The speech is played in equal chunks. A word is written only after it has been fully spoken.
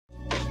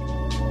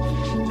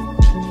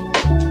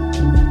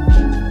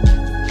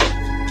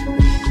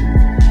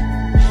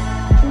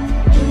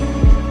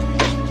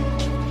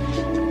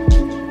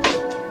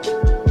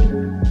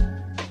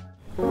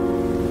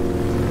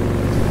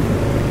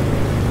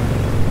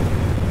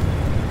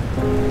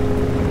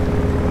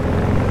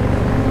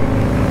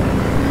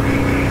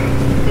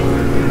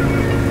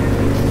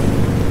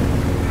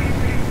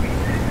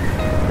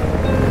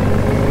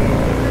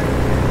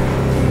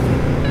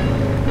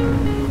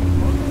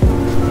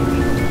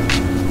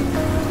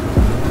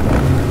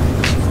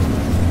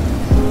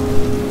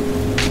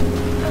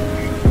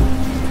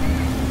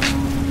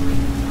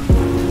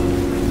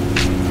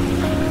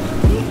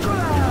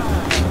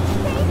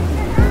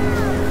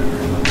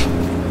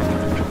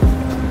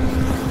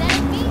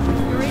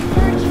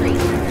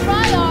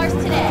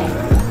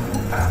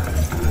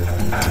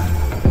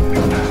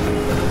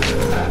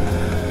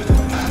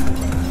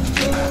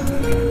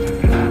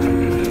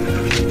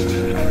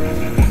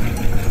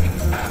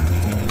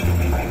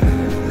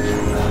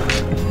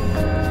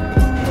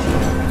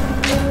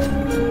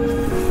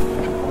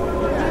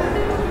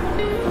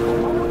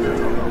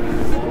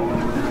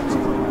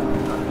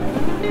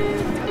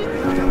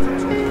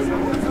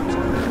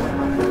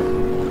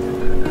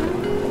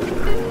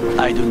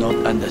I do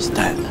not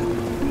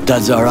understand.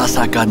 Does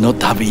Arasaka not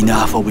have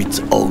enough of its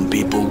own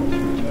people?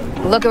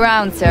 Look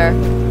around, sir.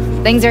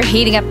 Things are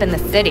heating up in the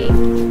city.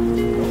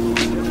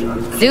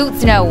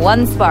 Suits know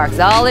one spark's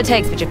all it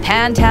takes for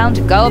Japantown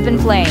to go up in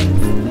flames.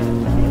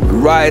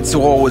 Riots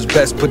are always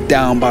best put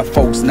down by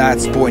folks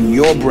not sporting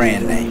your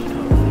brand name.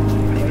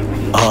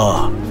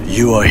 Ah,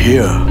 you are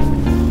here.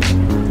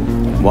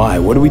 Why?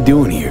 What are we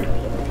doing here?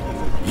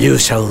 You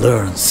shall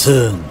learn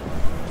soon.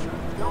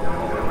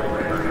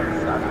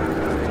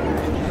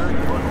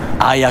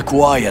 I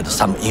acquired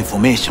some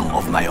information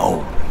of my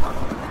own.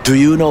 Do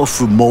you know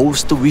who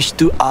most wished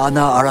to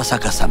honor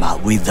Arasaka-sama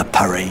with the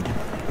parade?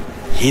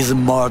 His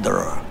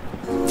murderer.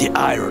 The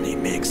irony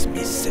makes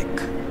me sick.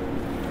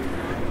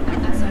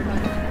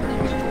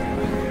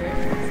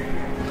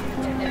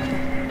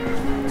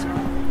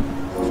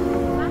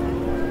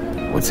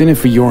 What's in it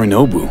for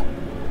Yorinobu?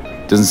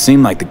 Doesn't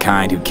seem like the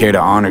kind who care to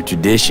honor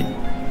tradition.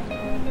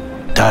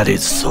 That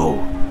is so.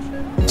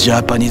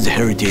 Japanese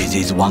heritage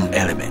is one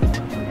element.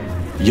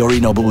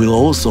 Yorinobu will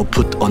also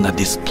put on a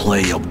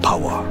display of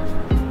power.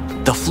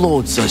 The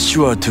floats are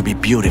sure to be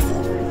beautiful,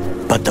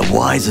 but the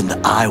wizened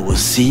eye will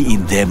see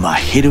in them a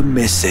hidden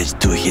message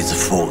to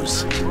his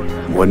foes.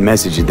 What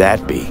message would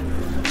that be?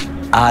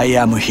 I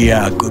am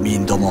here,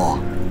 Gumindomo.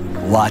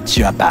 Watch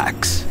your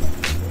backs.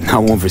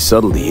 Not one for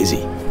subtlety, is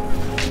he?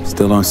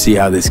 Still don't see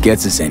how this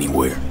gets us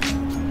anywhere.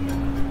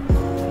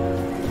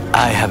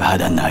 I have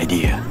had an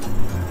idea.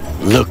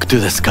 Look to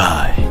the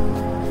sky.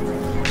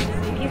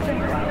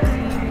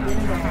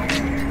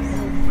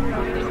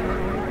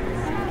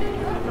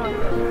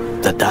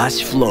 The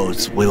dash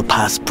floats will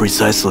pass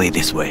precisely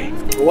this way.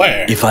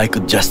 Where? If I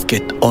could just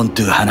get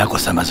onto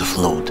Hanako-sama's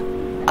float,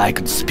 I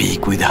could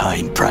speak with her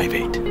in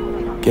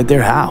private. Get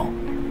there how?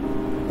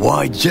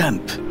 Why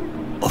jump?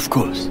 Of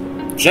course.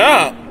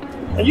 Jump?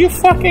 Are you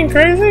fucking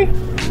crazy?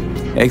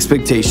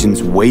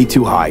 Expectations way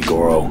too high,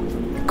 Goro.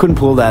 Couldn't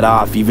pull that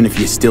off even if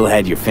you still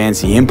had your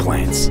fancy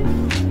implants.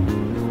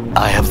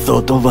 I have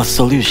thought of a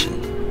solution.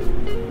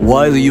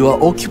 While you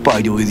are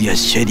occupied with your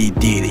shady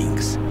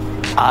dealings,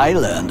 I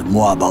learned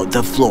more about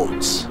the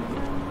floats.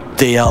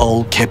 They are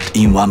all kept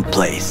in one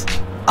place,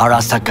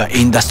 Arasaka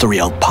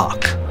Industrial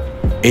Park.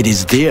 It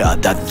is there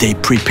that they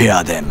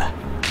prepare them.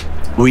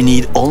 We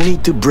need only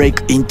to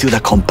break into the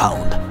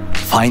compound,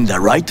 find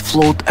the right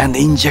float and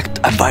inject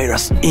a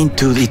virus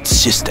into its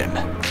system.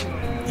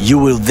 You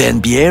will then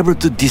be able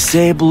to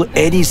disable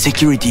any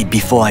security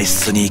before I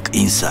sneak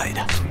inside.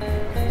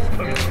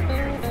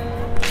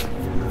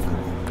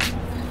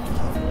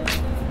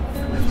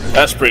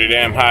 That's pretty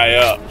damn high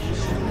up.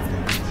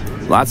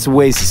 Lots of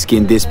ways to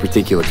skin this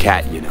particular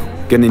cat, you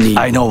know. Gonna need...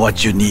 I know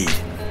what you need.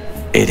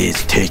 It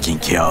is taken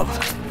care of.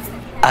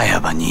 I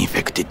have an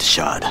infected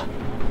shard.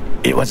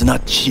 It was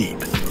not cheap,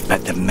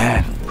 but the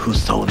man who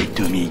sold it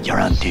to me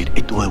guaranteed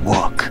it will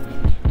work.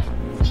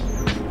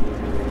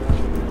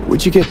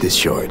 Where'd you get this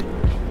shard?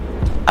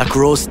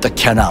 Across the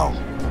canal.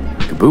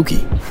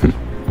 Kabuki.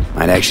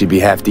 Might actually be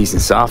half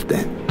decent soft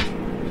then.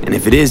 And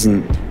if it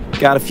isn't,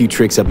 got a few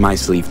tricks up my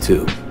sleeve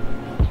too.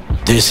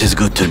 This is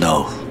good to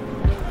know.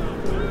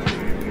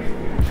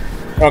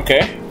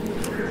 Okay.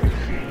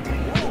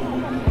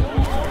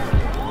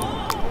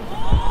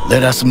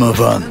 Let us move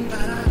on.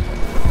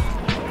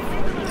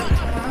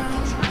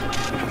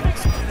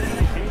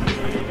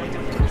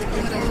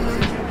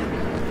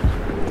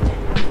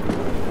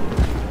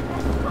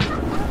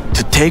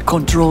 To take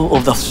control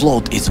of the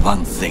float is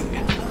one thing,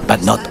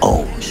 but not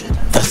all.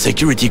 The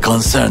security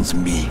concerns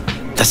me,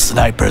 the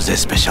snipers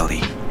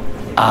especially.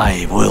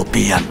 I will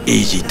be an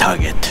easy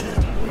target.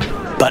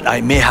 But I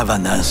may have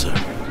an answer.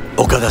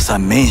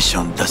 Okada-san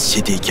mentioned the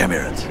city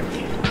cameras.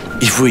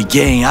 If we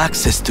gain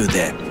access to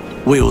them,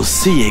 we will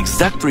see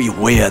exactly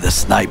where the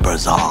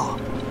snipers are.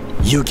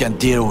 You can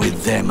deal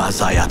with them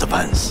as I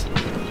advance.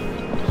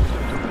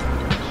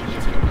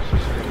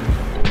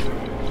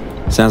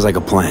 Sounds like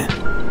a plan.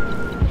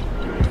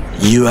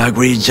 You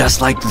agree just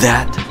like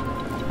that?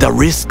 The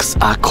risks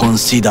are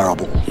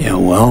considerable. Yeah,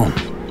 well,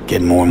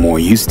 getting more and more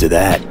used to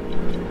that.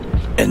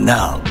 And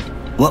now,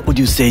 what would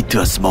you say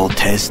to a small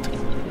test?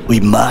 We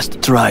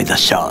must try the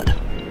shard.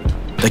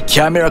 The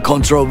camera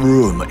control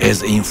room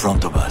is in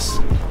front of us.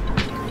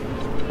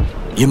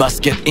 You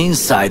must get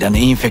inside and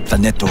infect the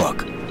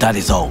network. That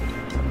is all.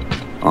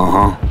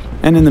 Uh-huh.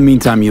 And in the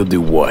meantime, you'll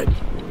do what?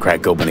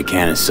 Crack open a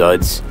can of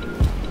suds?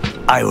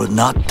 I will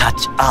not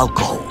touch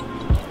alcohol.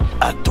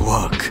 At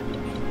work,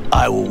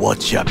 I will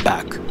watch your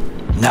back.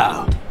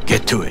 Now,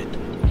 get to it.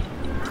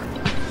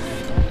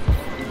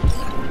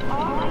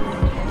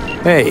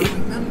 Hey,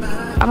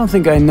 I don't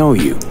think I know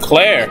you.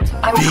 Claire.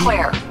 I'm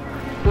Claire.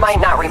 Might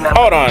not remember.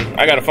 Hold on,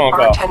 I got a phone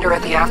call. Bartender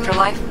at the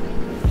Afterlife?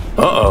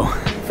 Uh-oh.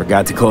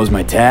 Forgot to close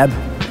my tab?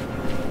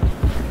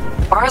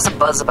 Bar has a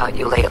buzz about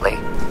you lately.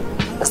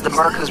 As the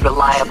merc who's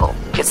reliable,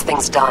 gets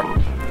things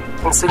done.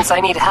 And since I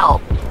need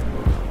help...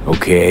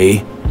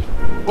 Okay.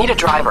 Need a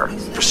driver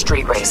for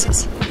street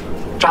races.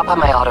 Drop by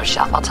my auto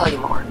shop, I'll tell you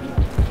more.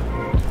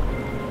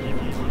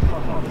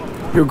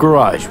 Your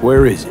garage,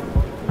 where is it?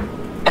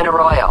 In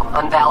Arroyo,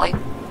 on Valley.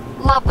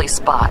 Lovely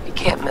spot. You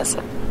can't miss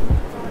it.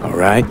 All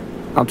right,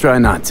 I'll try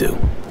not to.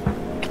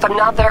 If I'm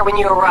not there when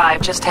you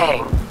arrive, just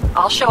hang.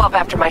 I'll show up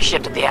after my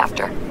shift at the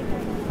after.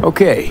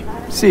 Okay,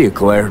 see you,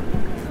 Claire.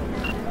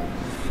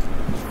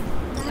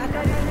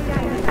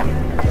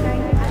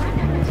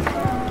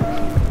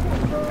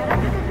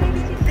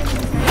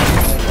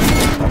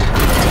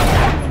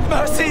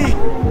 Mercy!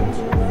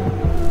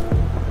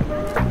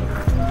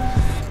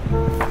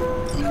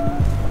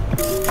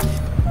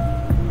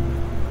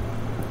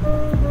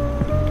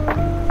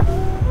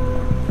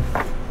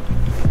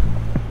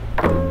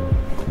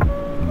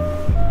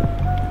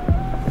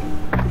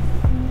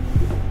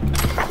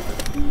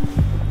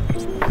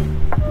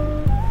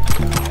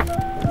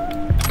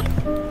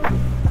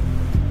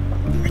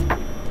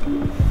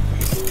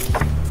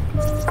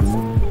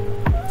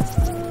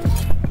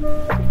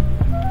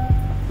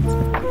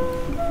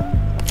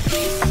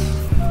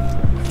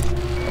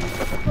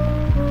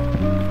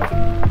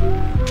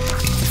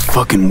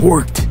 Fucking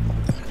worked.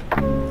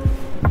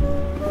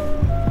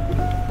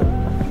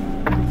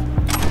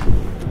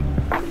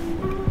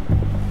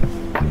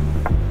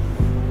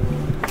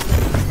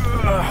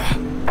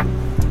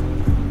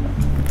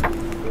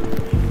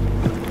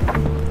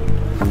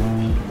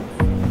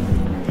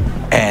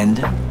 And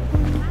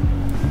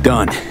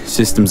Done.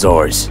 System's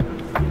ours.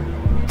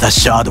 the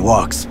shard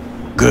works.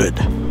 Good.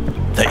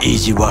 The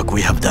easy work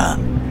we have done.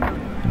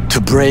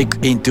 To break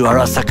into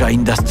Arasaka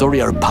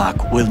Industrial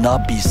Park will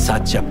not be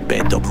such a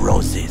bed of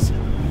roses.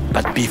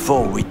 But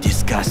before we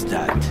discuss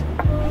that,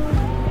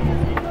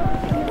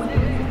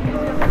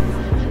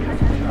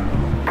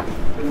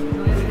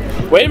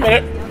 Wait a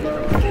minute.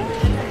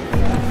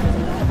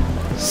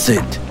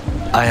 sit.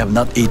 I have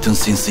not eaten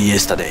since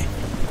yesterday.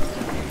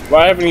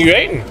 Why haven't you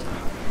eaten?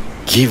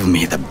 Give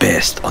me the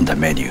best on the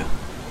menu.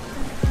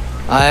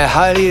 I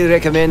highly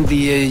recommend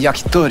the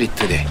yakitori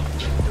today.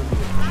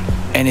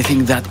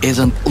 Anything that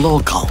isn't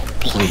local,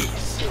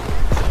 please.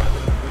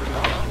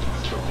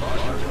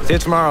 See you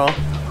tomorrow.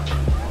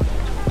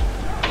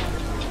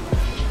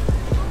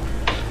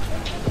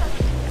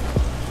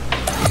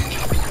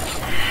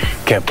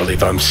 Can't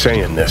believe I'm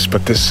saying this,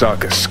 but this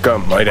Sokka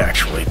scum might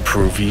actually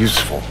prove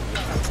useful.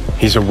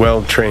 He's a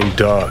well-trained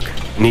dog.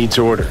 Needs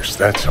orders,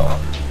 that's all.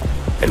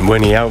 And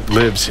when he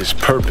outlives his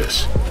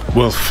purpose,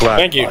 we'll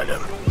Thank you. flatline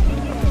him.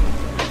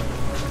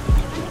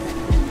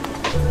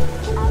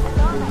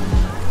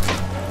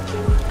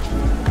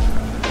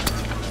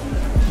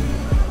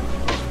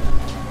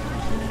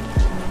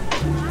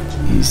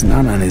 He's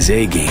not on his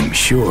A-game,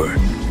 sure.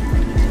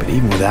 But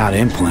even without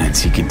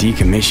implants, he could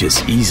decommission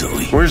us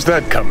easily. Where's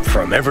that come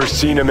from? Ever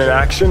seen him in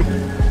action?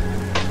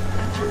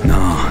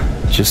 No,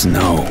 just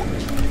know.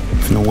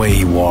 From the way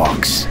he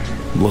walks,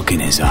 look in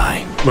his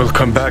eye. We'll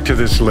come back to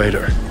this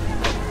later.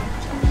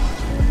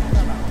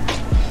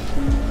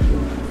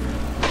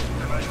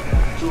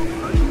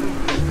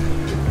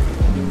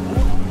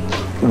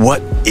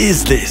 What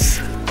is this?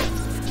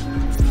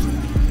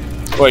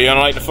 What, you don't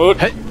like the food?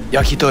 Hey,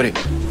 yakitori.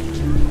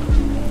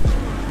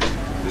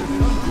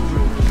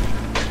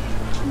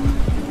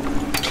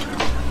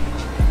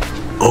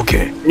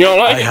 Okay, You don't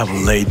like I it? have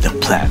laid the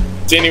plan.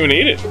 Didn't even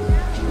eat it.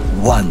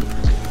 1.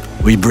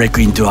 We break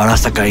into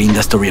Arasaka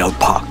Industrial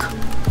Park.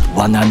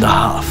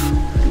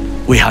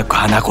 1.5. We hack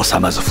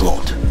Hanako-sama's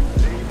float.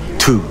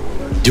 2.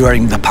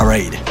 During the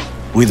parade,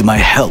 with my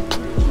help,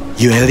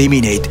 you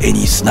eliminate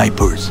any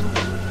snipers.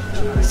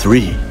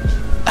 3.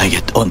 I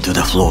get onto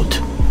the float.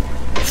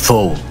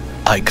 4.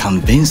 I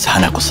convince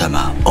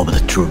Hanako-sama of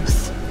the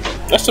truth.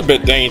 That's a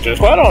bit dangerous.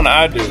 Why don't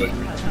I do it?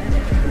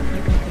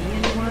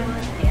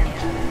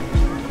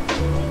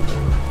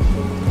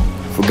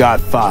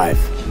 Forgot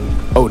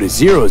 5. Oda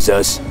zeros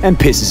us and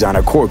pisses on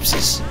our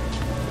corpses.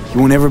 He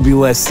won't ever be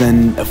less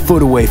than a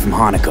foot away from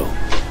Hanako.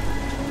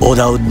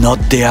 Oda would not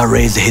dare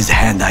raise his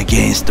hand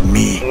against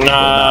me.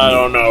 Nah, I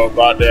don't know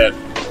about that.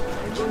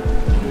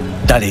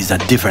 That is a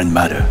different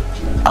matter.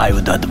 I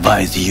would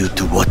advise you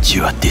to watch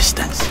your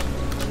distance.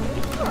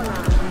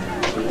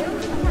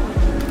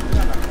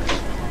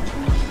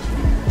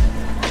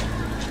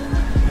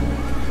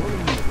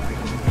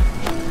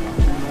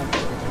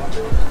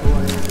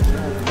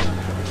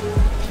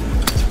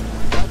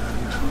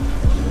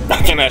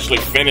 I can actually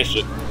finish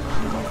it.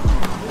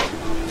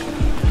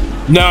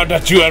 Now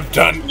that you have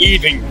done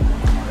eating.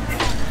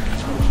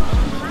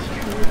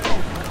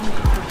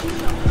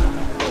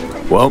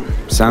 Well,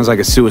 sounds like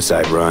a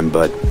suicide run,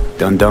 but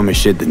done dumber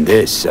shit than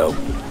this, so...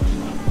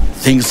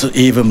 Things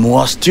even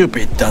more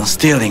stupid than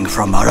stealing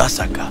from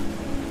Arasaka.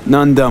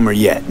 None dumber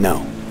yet,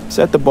 no.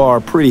 Set the bar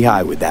pretty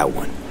high with that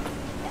one.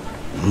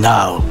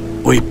 Now,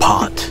 we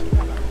part.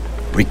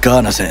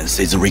 Reconnaissance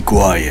is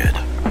required.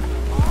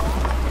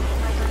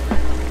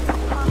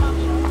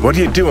 What are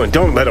you doing?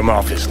 Don't let him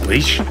off his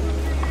leash.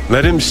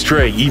 Let him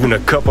stray even a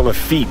couple of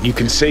feet and you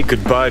can say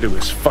goodbye to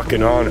his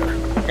fucking honor.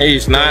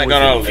 He's not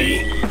gonna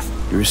leave.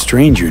 You're a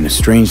stranger in a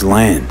strange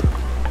land.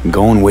 I'm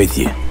going with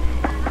you.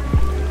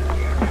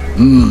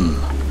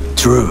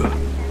 True.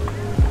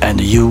 And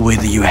you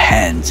with your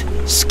hands,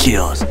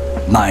 skills,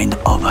 mind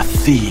of a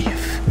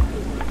thief.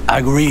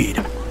 Agreed.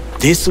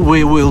 This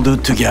we will do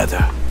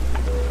together.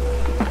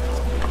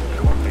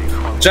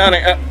 Johnny,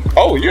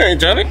 oh, you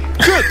ain't Johnny.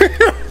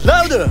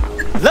 Louder!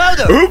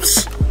 Louder!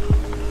 Oops.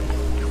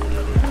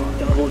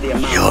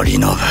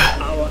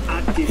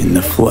 Yorinobu. In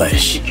the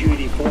flesh.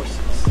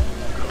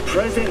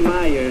 President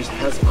Myers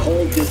has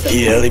called this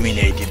He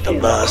eliminated the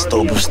last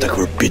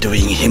obstacle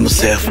between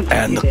himself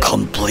and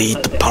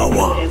complete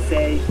power.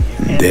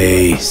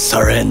 They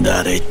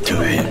Surrendered it to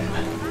him.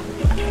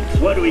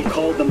 What do we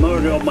call the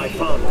murder of my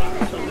father?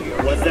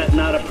 Was that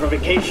not a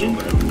provocation?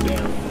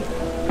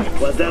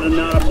 Was that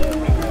not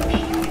a...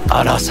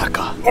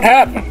 Arasaka. What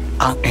happened?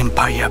 An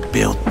empire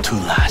built to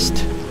last.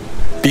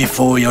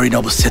 Before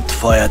Yorinobu set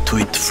fire to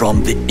it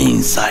from the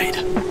inside.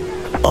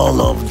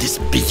 All of this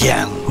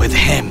began with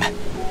him.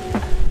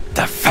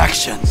 The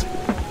factions,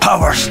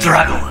 power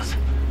struggles,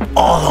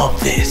 all of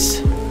this.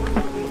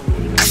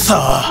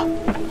 Kusa!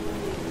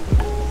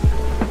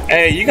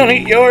 Hey, you gonna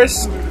eat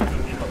yours?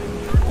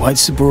 Why'd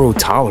Saburo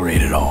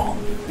tolerate it all?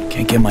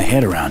 Can't get my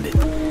head around it.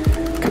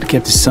 Could've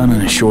kept his son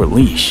on a short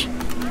leash.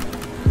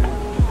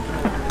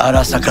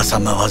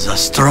 Arasaka-sama was a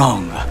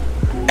strong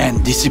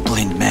and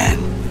disciplined man.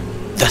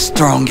 The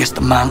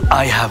strongest man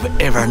I have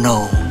ever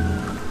known.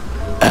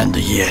 And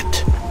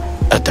yet,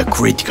 at a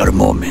critical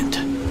moment,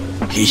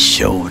 he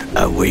showed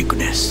a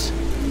weakness.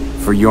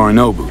 For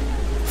Yorinobu.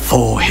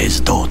 For his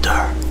daughter.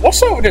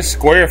 What's up with this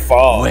square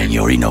fall? When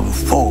Yorinobu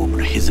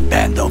formed his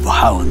band of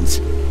hounds,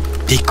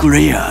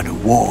 declared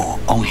war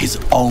on his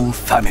own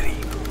family,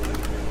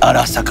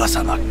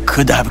 Arasaka-sama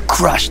could have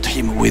crushed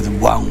him with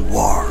one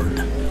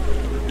word.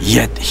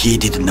 Yet he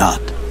did not,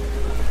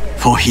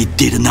 for he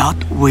did not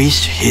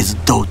wish his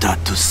daughter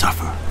to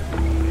suffer.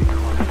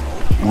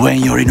 When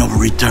Yorinobu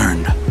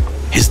returned,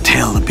 his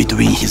tail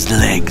between his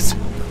legs,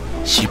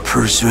 she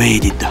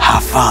persuaded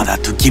her father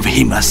to give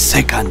him a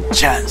second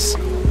chance.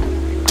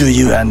 Do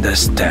you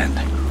understand?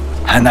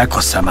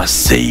 Hanako-sama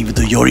saved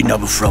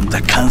Yorinobu from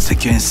the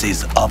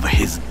consequences of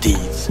his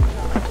deeds.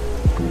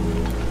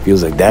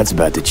 Feels like that's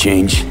about to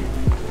change.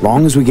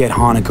 Long as we get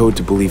Hanako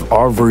to believe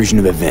our version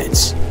of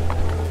events.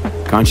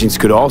 Conscience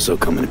could also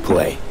come into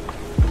play,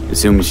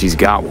 assuming she's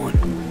got one.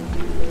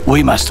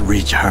 We must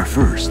reach her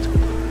first.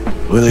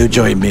 Will you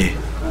join me?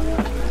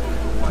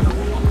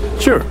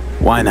 Sure,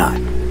 why not?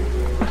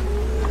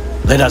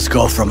 Let us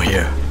go from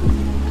here.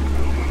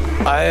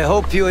 I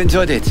hope you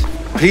enjoyed it.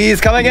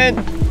 Please come again.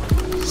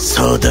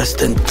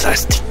 Sawdust and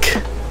plastic.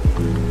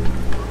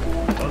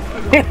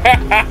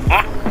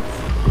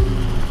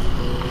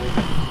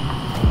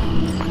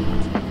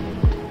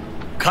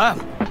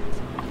 Come.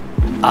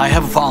 I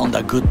have found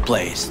a good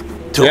place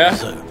to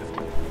observe.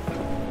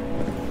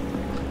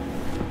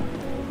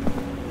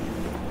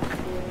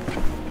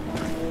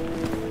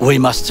 We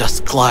must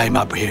just climb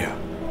up here.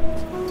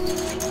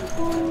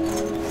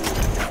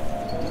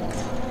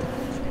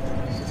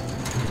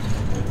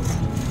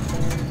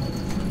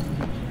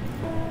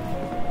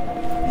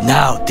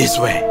 Now, this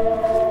way.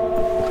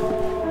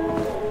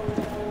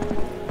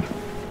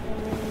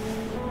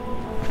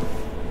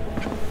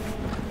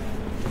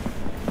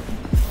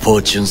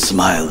 Fortune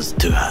smiles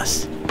to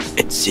us.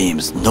 It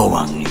seems no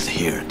one is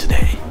here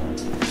today.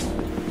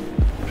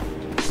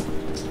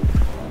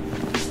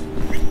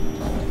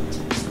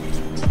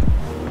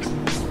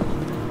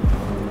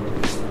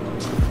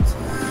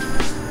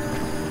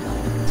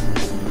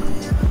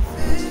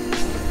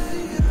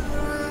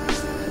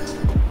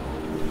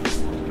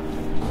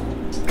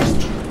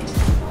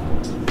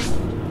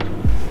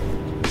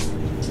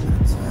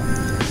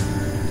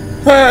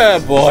 Ah,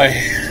 boy.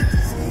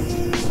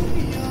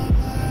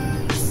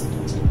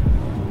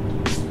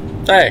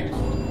 Hey.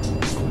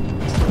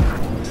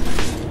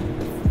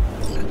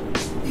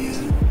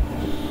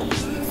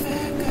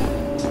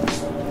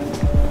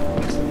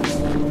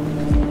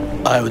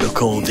 I would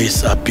call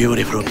this a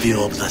beautiful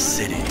view of the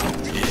city.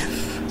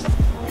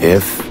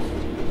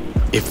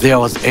 If there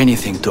was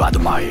anything to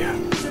admire.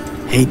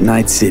 Hate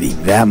Night City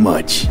that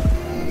much.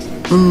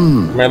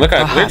 Man, look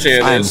how Perhaps glitchy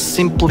it I'm is.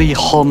 simply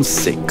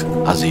homesick,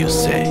 as you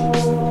say.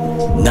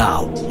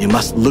 Now, you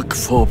must look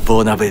for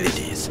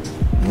vulnerabilities,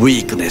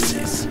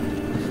 weaknesses,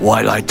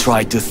 while I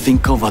try to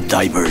think of a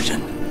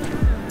diversion.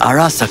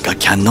 Arasaka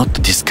cannot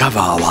discover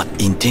our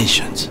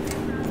intentions.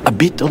 A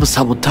bit of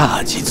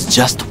sabotage is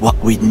just what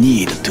we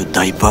need to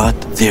divert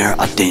their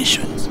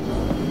attentions.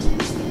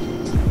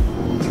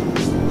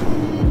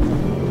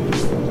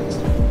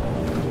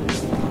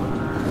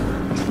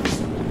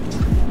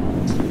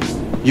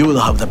 You will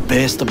have the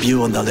best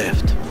view on the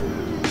left.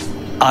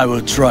 I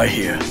will try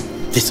here.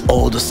 This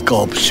old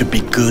scope should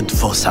be good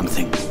for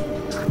something.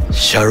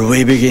 Shall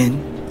we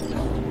begin?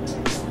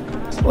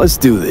 Let's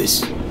do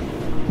this.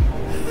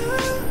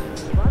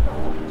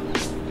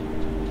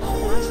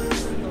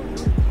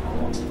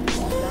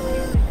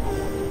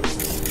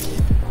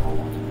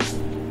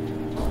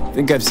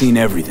 Think I've seen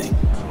everything.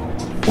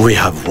 We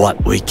have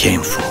what we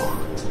came for.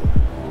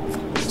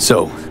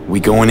 So, we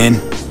going in?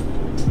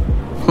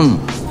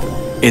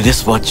 Is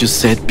this what you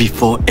said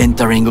before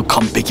entering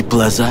Konpeki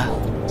Plaza?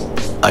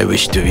 I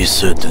wish to be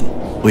certain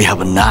we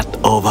have not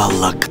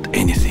overlooked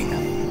anything.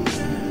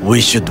 We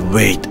should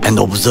wait and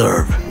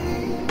observe.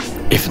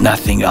 If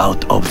nothing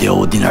out of the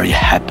ordinary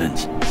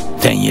happens,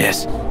 then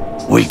yes,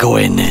 we go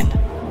in.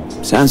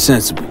 Sounds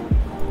sensible.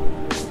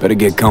 Better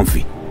get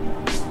comfy.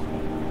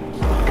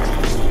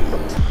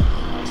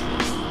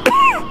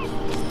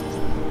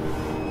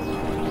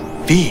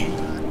 V.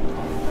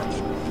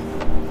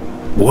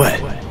 What?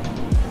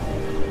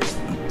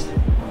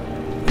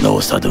 No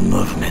sudden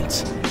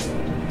movements.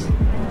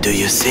 Do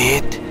you see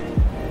it?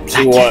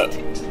 See what?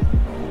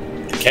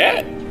 The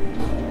cat?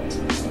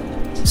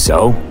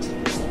 So?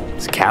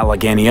 It's a cat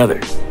like any other.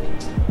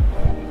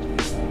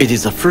 It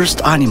is the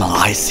first animal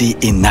I see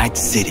in Night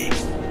City,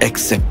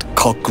 except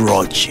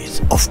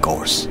cockroaches, of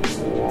course.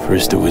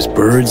 First it was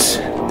birds,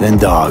 then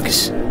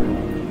dogs.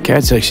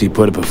 Cats actually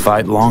put up a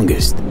fight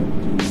longest.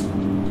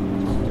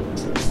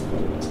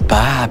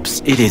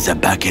 Perhaps it is a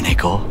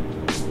bakeneko.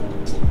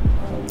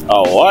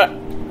 Oh, what?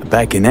 A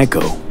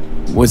bakeneko?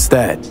 What's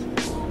that?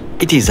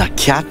 It is a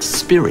cat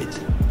spirit.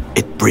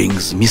 It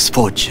brings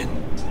misfortune.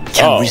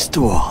 Can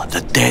restore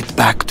the dead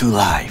back to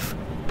life.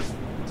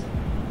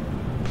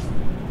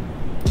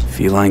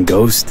 Feline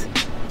ghost?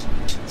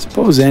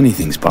 Suppose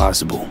anything's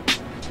possible.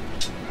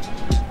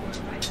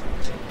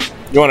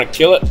 You want to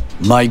kill it?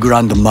 My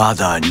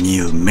grandmother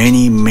knew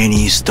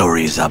many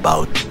stories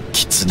about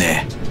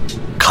kitsune,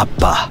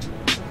 kappa,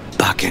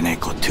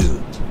 bakeneko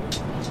too.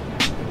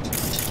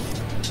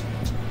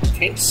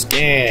 Can't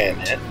scan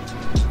it.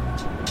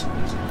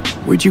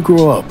 Where'd you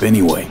grow up,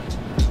 anyway?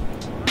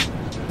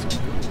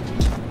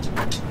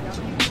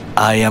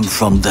 I am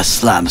from the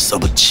slums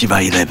of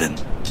Chiba 11.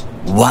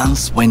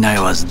 Once when I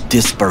was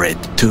desperate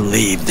to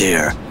live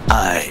there,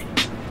 I...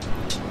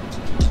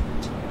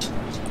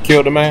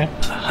 Killed a man?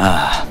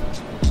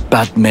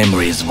 Bad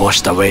memories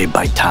washed away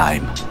by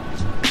time.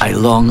 I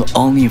long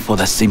only for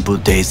the simple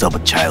days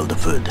of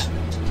childhood.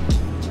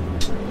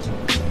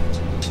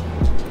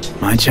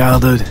 My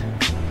childhood?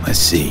 Let's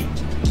see.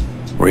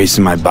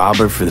 Racing my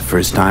bobber for the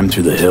first time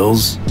through the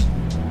hills?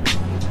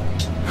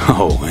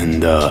 Oh,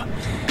 and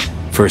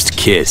first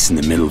kiss in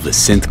the middle of a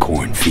synth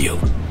cornfield.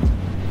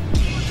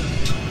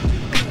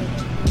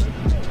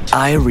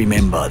 I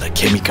remember the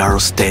chemical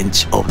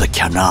stench of the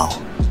canal,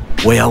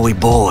 where we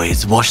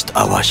boys washed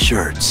our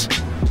shirts.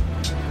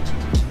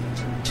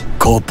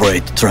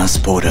 Corporate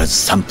transporters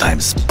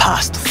sometimes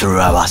passed through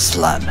our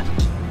slum,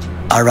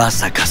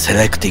 Arasaka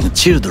selecting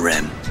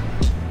children,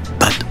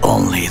 but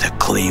only the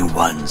clean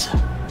ones.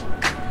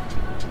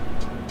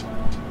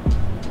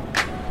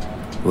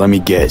 Let me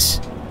guess.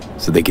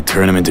 So they could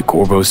turn them into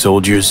Corvo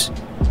soldiers?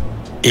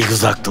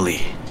 Exactly.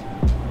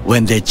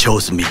 When they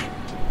chose me,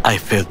 I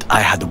felt I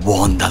had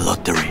won the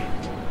lottery.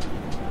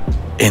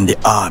 In the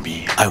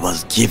army, I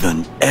was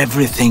given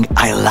everything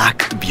I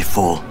lacked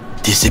before: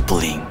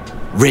 discipline,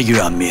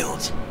 regular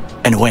meals,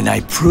 and when I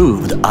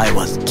proved I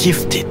was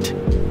gifted,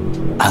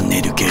 an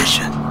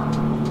education.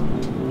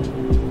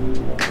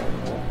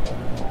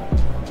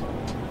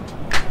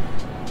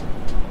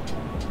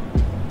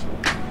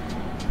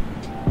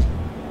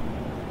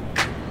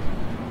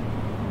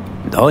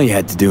 And all you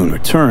had to do in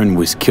return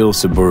was kill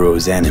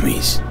Saburo's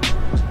enemies.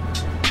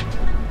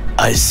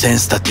 I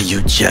sense that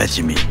you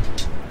judge me,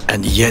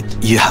 and yet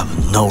you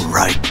have no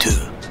right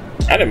to.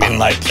 I didn't mean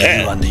Unlike like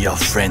that. you and your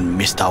friend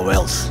Mr.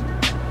 Wells,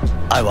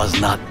 I was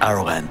not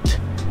arrogant.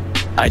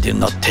 I did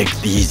not take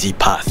the easy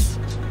path.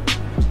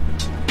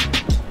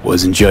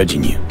 Wasn't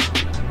judging you.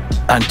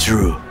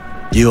 Untrue,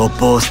 you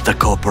oppose the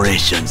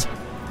corporations,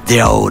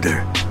 their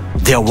order,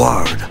 their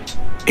word,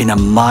 in a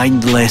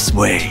mindless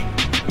way,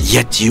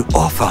 yet you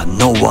offer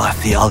no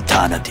worthy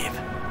alternative.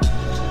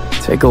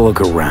 Take a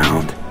look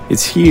around.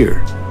 It's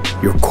here.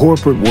 Your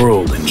corporate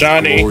world in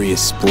Johnny.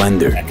 glorious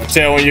splendor. I can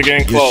tell when you're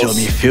getting You show close.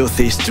 me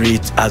filthy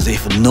streets as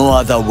if no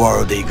other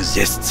world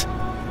exists,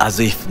 as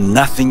if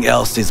nothing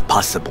else is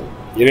possible.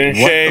 You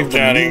didn't What shave, of the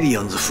Johnny.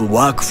 millions who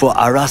work for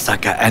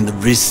Arasaka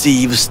and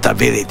receive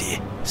stability,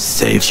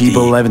 safety? Chiba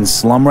 11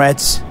 slum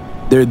rats?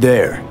 They're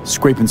there,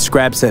 scraping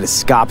scraps out of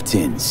scop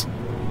tins.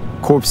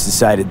 Corpse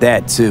decided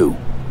that, too.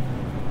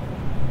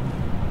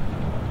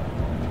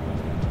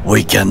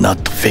 We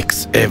cannot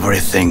fix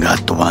everything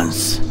at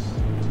once.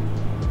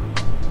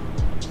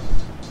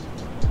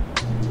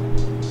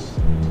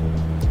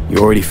 You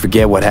already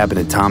forget what happened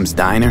at Tom's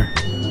Diner?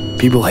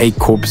 People hate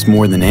Corpse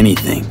more than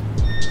anything.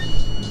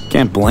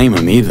 Can't blame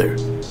him either.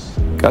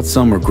 Got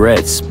some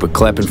regrets, but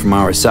clapping from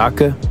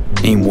Arasaka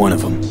ain't one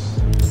of them.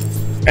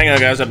 Hang on,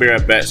 guys. I'll be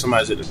right back.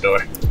 Somebody's at the door.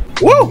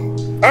 Woo!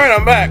 All right,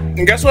 I'm back.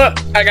 And guess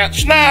what? I got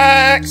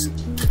snacks,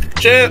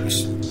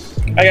 chips.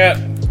 I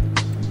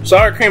got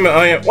sour cream and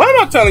onion. Why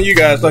am I telling you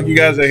guys like you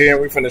guys are here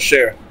and we're finna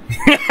share?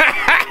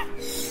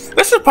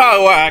 This is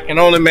probably why I can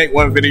only make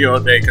one video a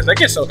day, because I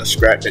get so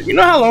distracted. You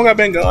know how long I've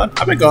been gone?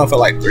 I've been gone for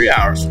like 3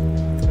 hours.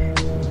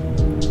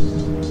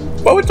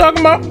 What we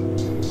talking about?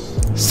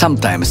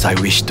 Sometimes I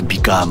wish to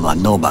become a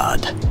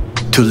nomad,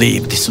 to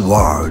leave this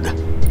world,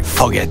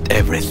 forget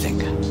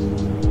everything.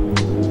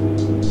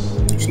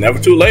 It's never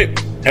too late.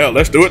 Hell,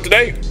 let's do it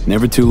today.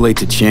 Never too late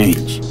to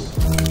change.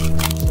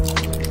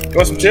 You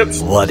want some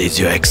chips? What is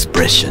your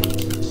expression?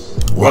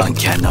 One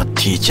cannot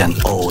teach an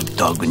old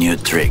dog new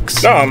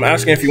tricks. No, I'm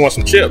asking if you want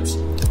some chips.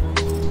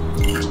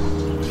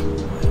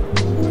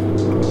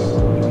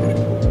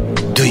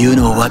 Do you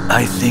know what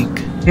I think?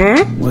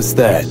 What's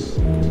that?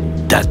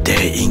 That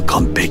day in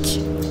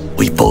Konpeki,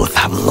 we both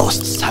have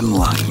lost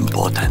someone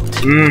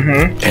important.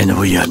 And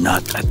we are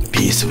not at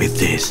peace with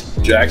this.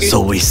 Jackie?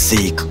 So we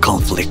seek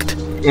conflict.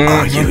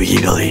 Argue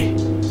eagerly.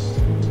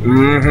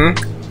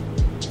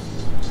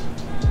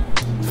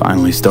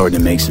 Finally starting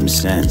to make some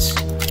sense.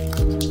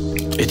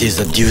 It is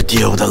the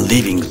duty of the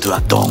living to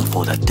atone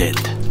for the dead.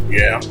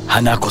 Yeah.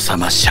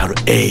 Hanako-sama shall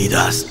aid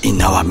us in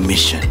our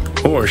mission.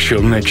 Or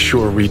she'll make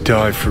sure we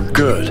die for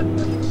good.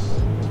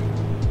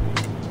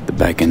 The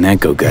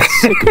Bakaneko got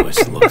sick of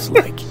us, looks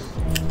like.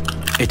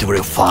 It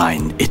will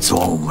find its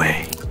own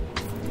way.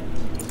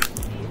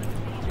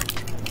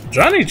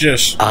 Johnny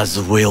just... As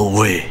will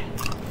we.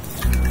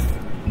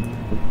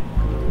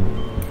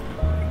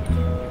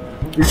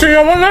 You see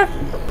your one there?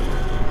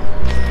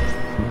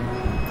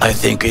 I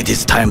think it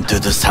is time to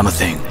do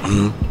something.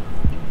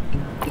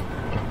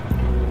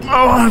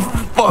 Oh,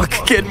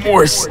 fuck, getting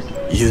worse.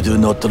 You do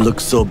not look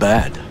so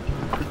bad.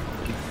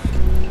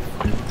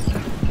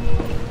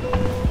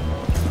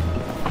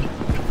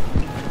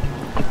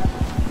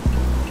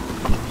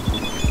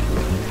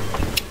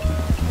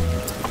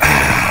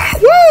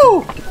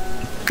 Woo!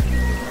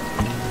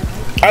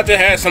 I just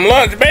had some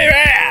lunch, baby!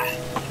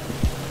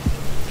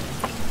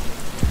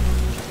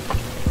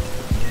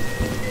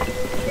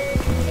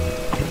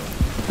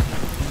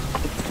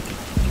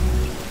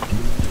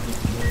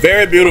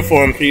 Very beautiful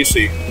on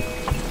PC.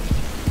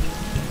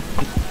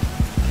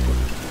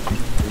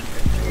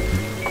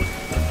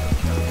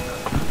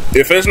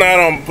 If it's not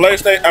on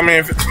PlayStation, I mean,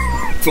 if it's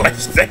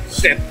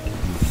PlayStation,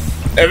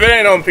 if it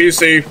ain't on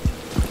PC,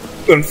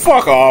 then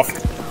fuck off.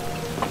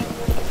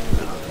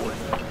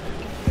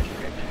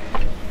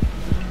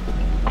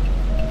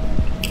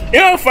 You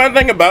know, the fun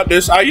thing about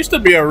this, I used to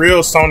be a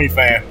real Sony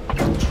fan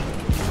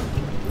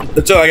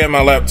until I got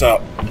my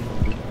laptop.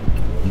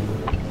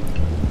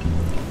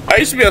 I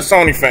used to be a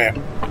Sony fan.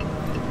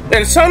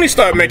 And Sony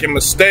started making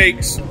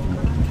mistakes.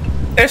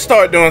 They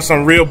started doing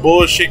some real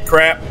bullshit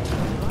crap.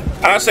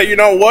 I said, you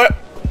know what?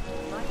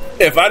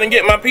 If I didn't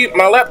get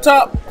my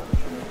laptop,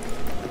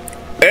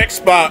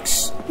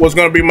 Xbox was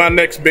gonna be my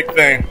next big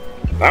thing.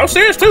 I was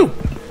serious too.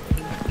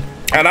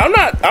 And I'm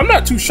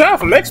not too shy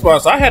from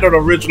Xbox. I had an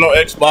original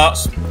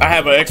Xbox. I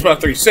have an Xbox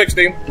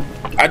 360.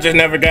 I just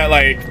never got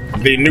like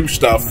the new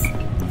stuff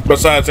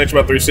besides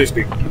Xbox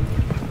 360.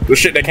 The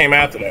shit that came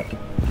after that.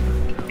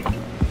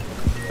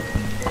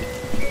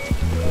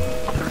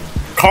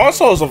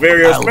 Consoles are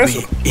very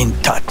expensive. I'll be in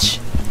touch.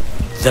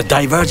 The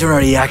divergent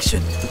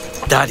reaction,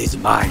 that is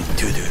mine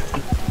to do.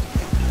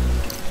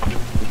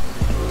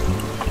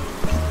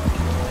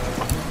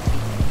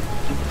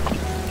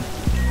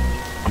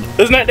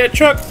 Isn't that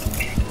truck?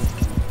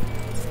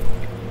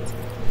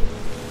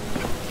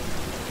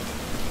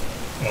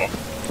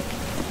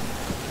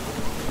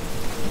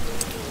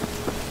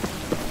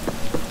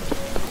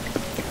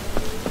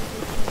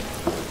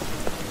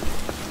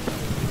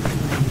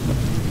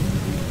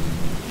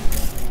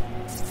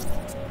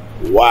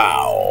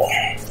 Wow.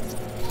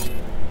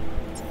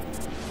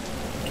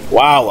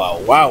 Wow, wow,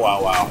 wow,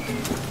 wow, wow.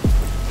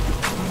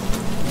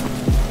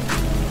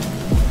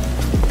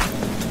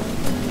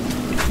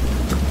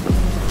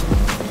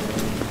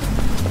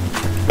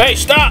 Hey,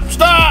 stop,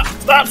 stop,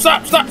 stop,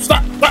 stop, stop,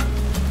 stop, stop.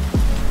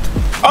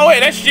 Oh, wait,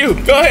 that's you.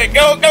 Go ahead,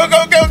 go, go,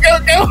 go, go, go,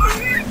 go.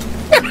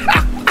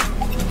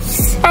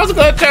 I was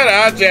gonna try to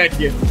hijack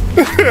you.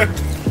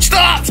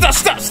 Stop, stop,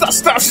 stop, stop,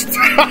 stop,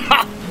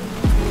 stop.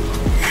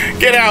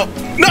 Get out.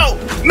 No,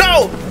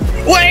 no,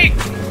 wait,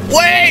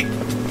 wait,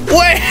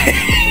 wait.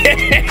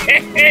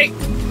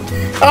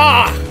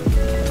 Ah.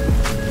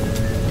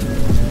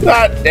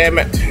 God damn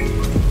it.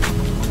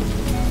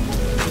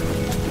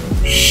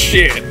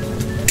 Shit.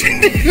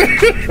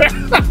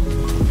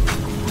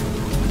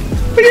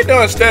 What are you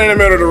doing standing in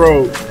the middle of the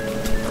road?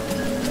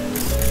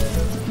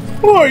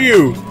 Who are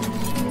you?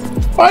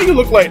 Why you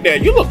look like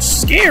that? You look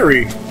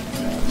scary.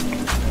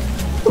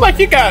 Look like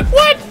you got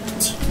what?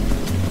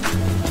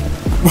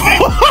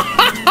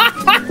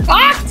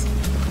 What?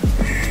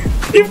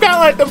 You've got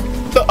like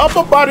the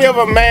upper body of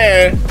a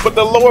man, but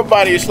the lower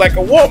body is like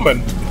a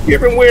woman.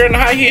 You've been wearing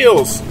high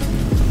heels.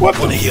 What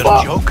the Wanna hear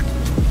fuck? a joke?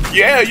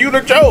 Yeah, you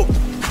the joke.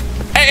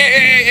 Hey, hey,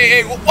 hey, hey,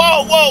 hey,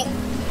 whoa, whoa.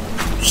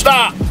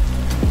 Stop.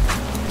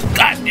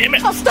 God damn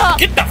it. I'll stop.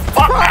 Get the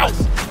fuck out.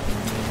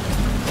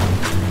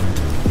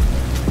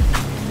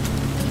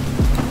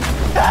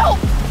 Help!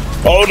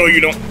 Oh, no,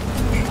 you don't.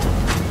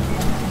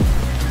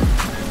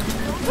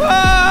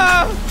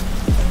 Ah!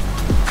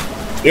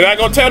 You're not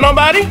gonna tell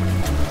nobody?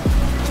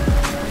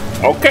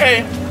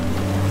 Okay.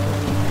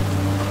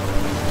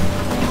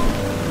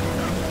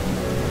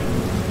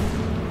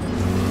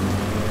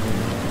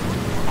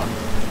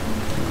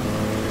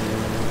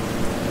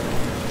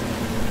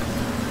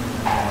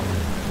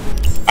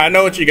 I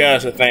know what you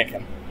guys are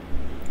thinking.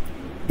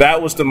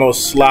 That was the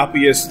most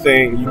sloppiest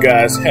thing you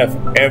guys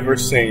have ever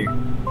seen.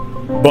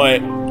 But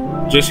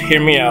just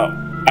hear me out.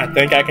 I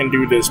think I can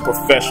do this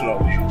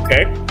professionally,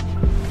 okay?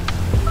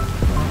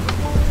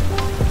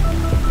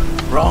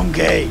 Wrong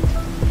gate.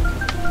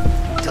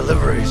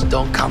 Deliveries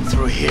don't come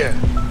through here.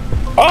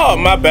 Oh,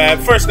 my bad.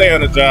 First day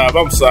on the job.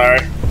 I'm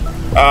sorry.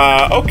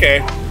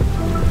 Okay.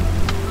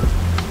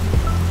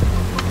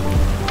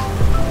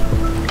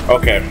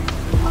 Okay.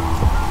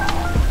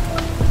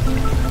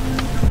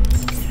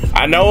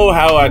 I know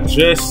how I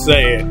just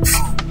said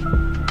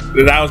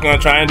that I was going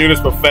to try and do this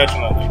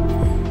professionally.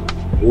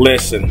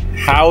 Listen,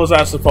 how was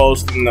I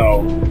supposed to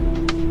know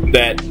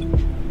that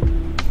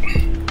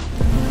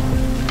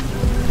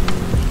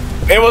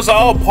it was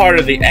all part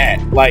of the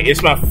act? Like,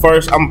 it's my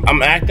first,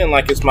 I'm acting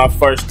like it's my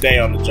first day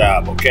on the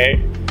job,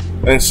 okay?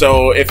 And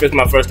so if it's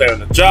my first day on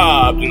the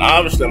job, then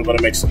obviously I'm going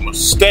to make some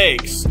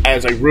mistakes,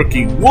 as a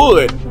rookie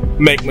would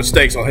make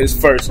mistakes on his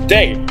first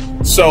day.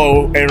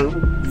 So,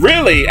 and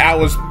really, I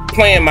was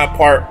playing my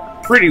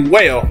part pretty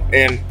well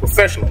and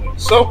professionally.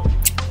 So,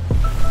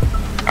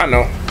 I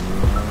know.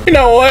 You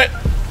know what?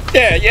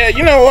 Yeah,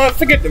 you know what?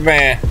 Forget the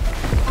van.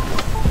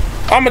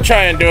 I'm gonna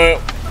try and do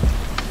it.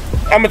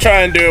 I'm gonna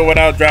try and do it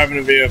without driving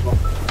the vehicle.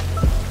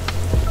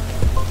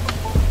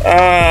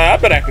 I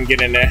bet I can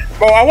get in there.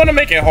 Well, I want to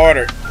make it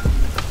harder.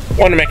 I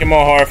want to make it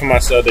more hard for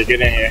myself to get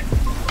in here.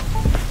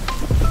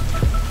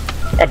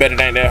 I bet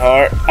it ain't that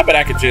hard. I bet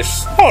I could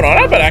just... Hold on,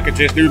 I bet I could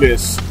just do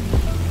this.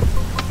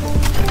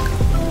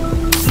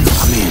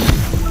 I'm in.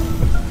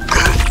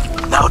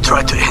 Good. Now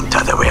try to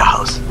enter the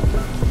warehouse.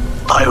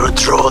 I will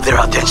draw their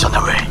attention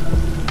away.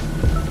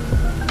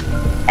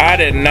 I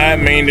did not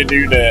mean to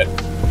do that.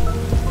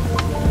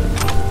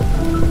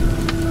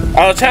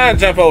 I was trying to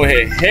jump over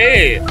here.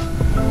 Hey!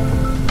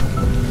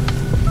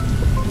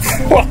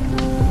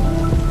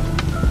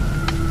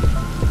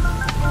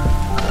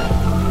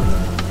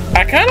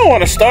 I kind of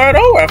want to start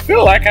over. I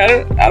feel like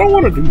I don't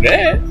want to do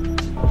that.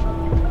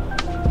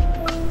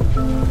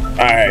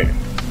 Alright.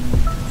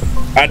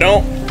 I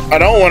don't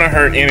want to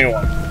hurt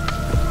anyone.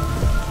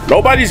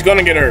 Nobody's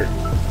gonna get hurt.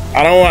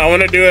 I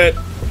want to do it.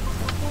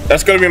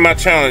 That's gonna be my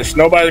challenge.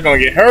 Nobody's gonna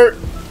get hurt.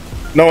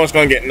 No one's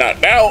gonna get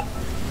knocked out.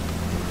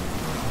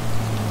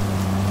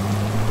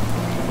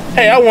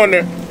 Hey, I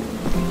wonder.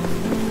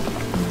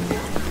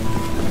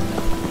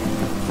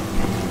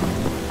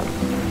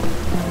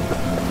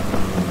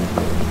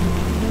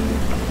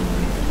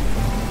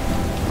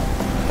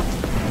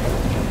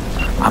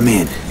 I'm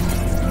in.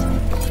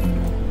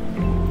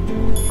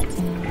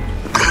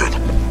 Good.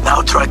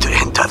 Now try to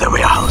enter the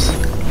warehouse.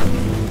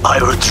 I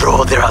will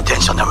draw their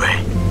attention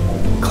away.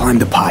 Climb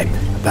the pipe.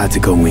 About to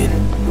go in.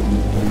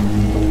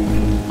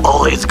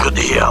 All is good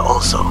here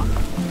also.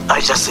 I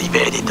just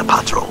evaded the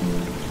patrol.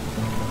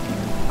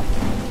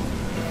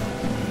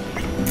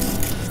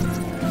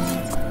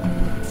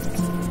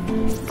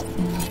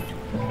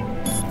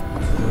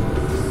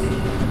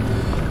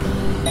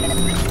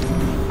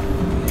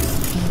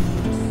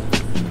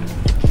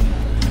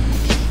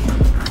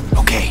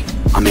 Okay,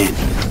 I'm in.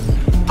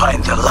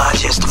 Find the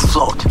largest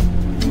float.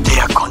 They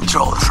are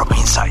controlled from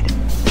inside.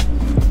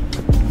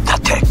 The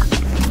tech,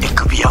 it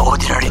could be an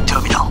ordinary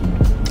terminal.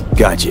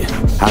 Gotcha.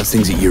 How's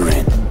things at your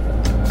end?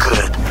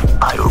 Good.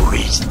 I will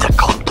reach the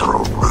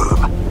control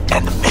room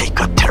and make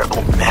a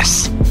terrible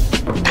mess.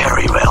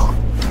 Very well.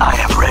 I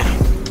am ready.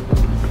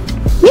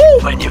 Woo!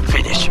 When you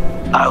finish,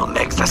 I'll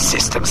make the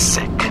system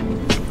sick.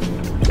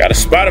 Got a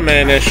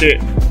Spider-Man in that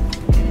shit.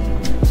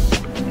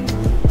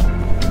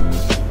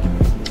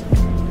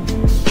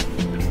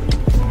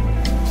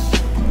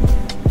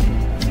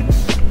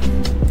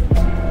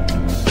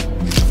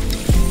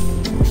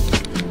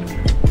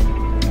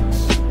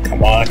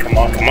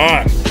 Come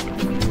on.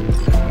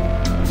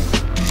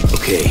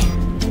 Okay.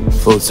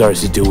 Float's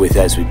ours to do with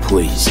as we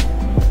please.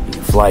 You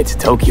can fly to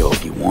Tokyo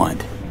if you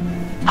want.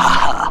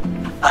 Haha.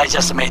 I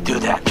just may do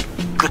that.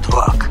 Good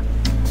work.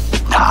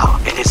 Now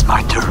it is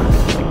my turn.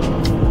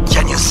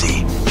 Can you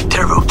see?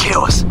 Terrible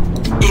chaos.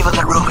 Even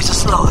the roof is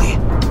slowly.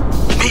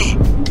 Me,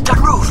 the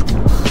roof.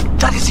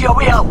 That is your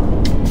way out.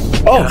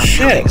 Oh there are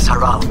shit. Buildings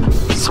around.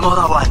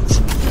 Smaller ones.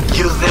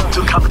 Use them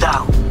to come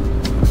down.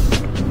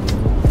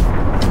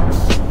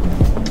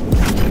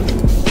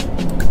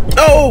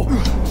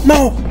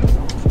 No!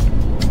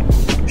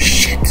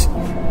 Shit!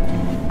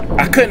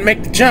 I couldn't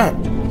make the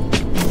jump.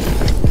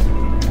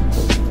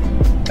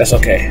 That's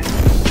okay.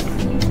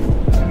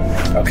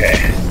 Okay.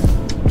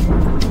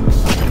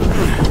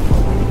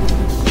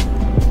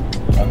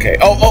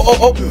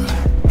 Oh!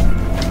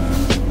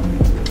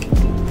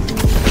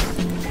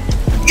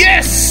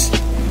 Yes!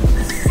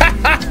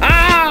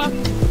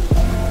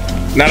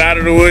 Not out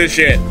of the woods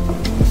yet.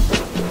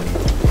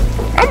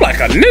 I'm like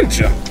a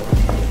ninja.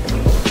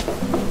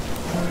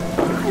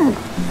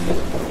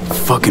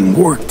 Fucking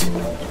worked.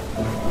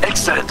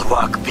 Excellent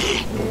work,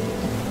 B.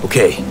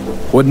 Okay,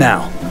 what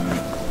now?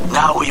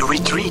 Now we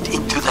retreat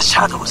into the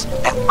shadows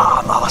and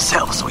arm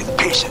ourselves with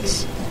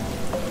patience.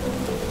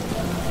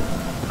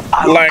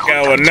 I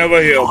would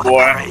never heal,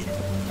 boy.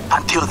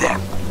 Until then,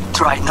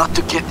 try not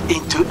to get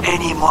into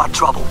any more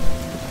trouble.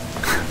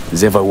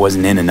 As if I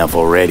wasn't in enough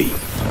already.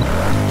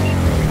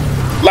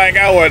 like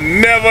I would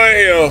never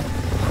heal.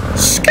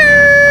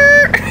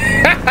 Skirt.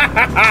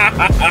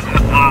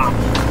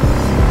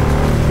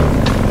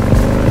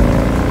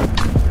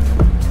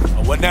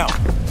 What now?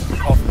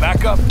 Call for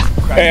backup.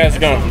 Hey, how's it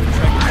going?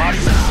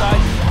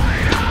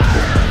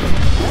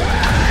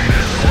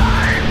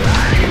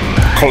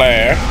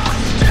 Claire.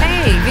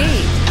 Hey, V.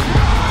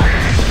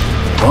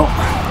 Well,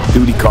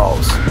 duty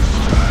calls.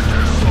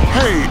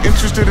 Hey,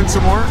 interested in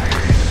some work?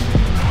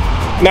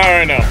 Not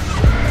right now.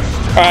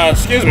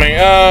 Excuse me.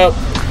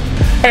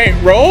 Hey,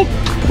 Rogue?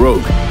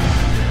 Rogue.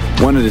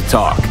 Wanted to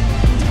talk.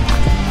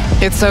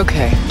 It's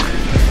okay.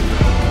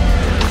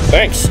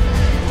 Thanks.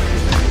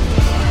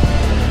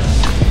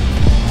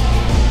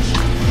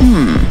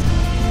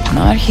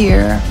 Not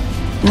here,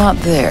 not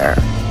there.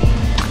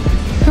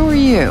 Who are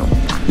you?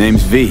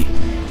 Name's V.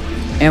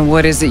 And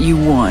what is it you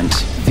want,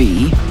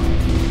 V?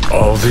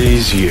 All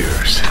these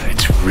years,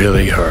 it's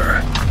really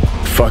her.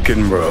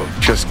 Fucking Rogue,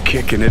 just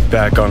kicking it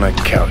back on a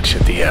couch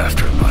at the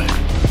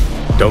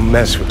afterlife. Don't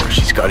mess with her,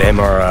 she's got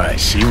MRI,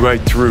 see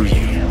right through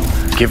you.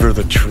 Give her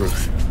the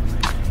truth.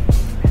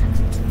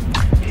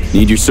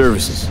 Need your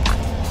services.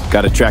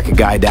 Gotta track a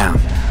guy down.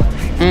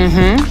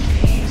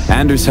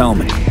 Anders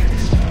Hellman.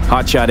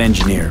 Hotshot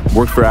engineer.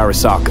 Worked for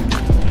Arasaka.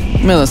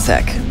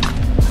 Millisec.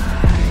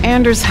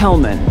 Anders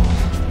Hellman.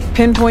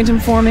 Pinpoint him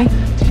for me?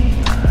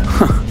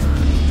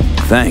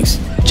 Thanks.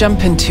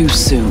 Jumping too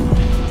soon.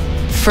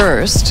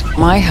 First,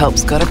 my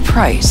help's got a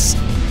price.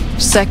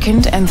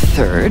 Second and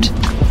third,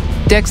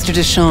 Dexter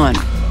Deshawn,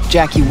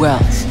 Jackie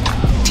Wells,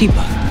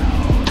 T-Bug.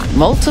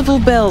 Multiple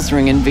bells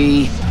ringing,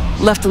 V.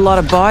 Left a lot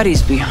of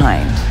bodies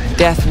behind.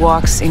 Death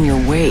walks in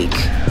your wake.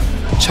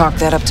 Chalk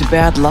that up to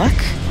bad luck?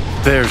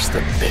 There's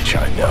the bitch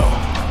I know.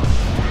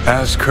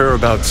 Ask her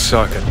about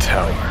Sokka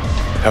Tower.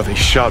 How they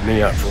shot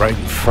me up right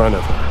in front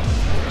of her.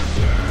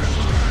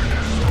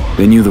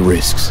 They knew the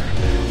risks.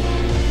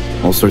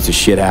 All sorts of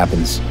shit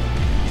happens.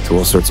 To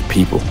all sorts of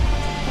people.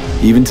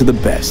 Even to the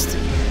best.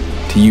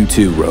 To you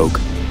too, Rogue.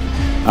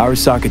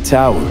 Arasaka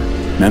Tower,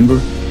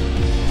 remember?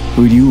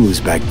 Who'd you lose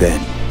back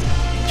then?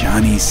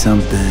 Johnny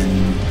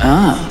something...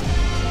 Ah.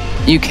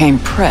 You came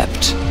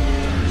prepped.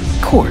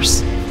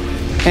 Course.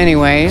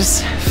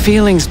 Anyways,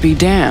 feelings be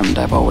damned,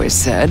 I've always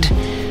said.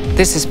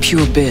 This is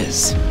pure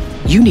biz.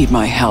 You need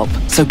my help,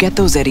 so get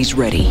those eddies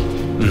ready.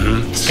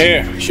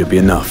 Here. Should be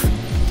enough.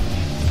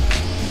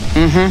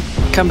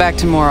 Come back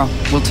tomorrow.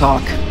 We'll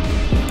talk.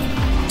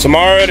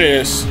 Tomorrow it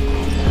is.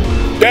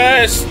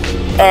 Guys,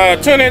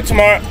 tune in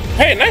tomorrow.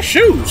 Hey, nice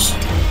shoes.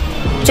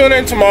 Tune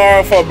in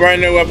tomorrow for a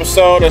brand new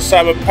episode of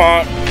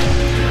Cyberpunk.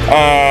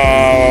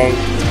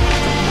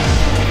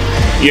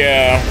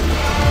 Yeah,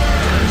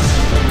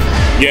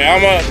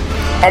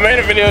 I made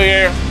a video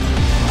here.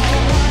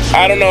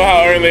 I don't know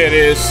how early it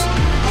is,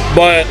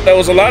 but there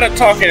was a lot of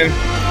talking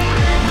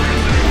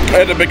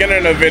at the beginning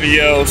of the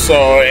video,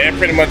 so it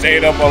pretty much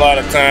ate up a lot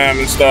of time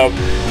and stuff.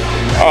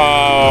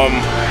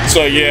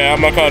 So yeah,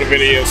 I'm gonna call the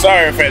video.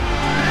 Sorry if it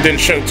didn't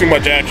show too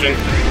much action.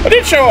 I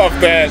did show off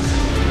that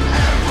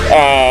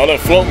little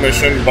float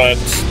mission, but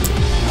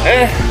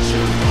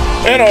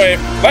anyway,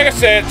 like I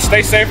said,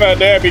 stay safe out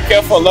there, be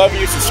careful, love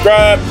you,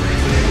 subscribe,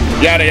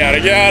 yada yada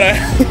yada.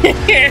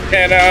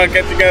 And I'll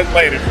catch you guys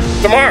later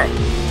tomorrow.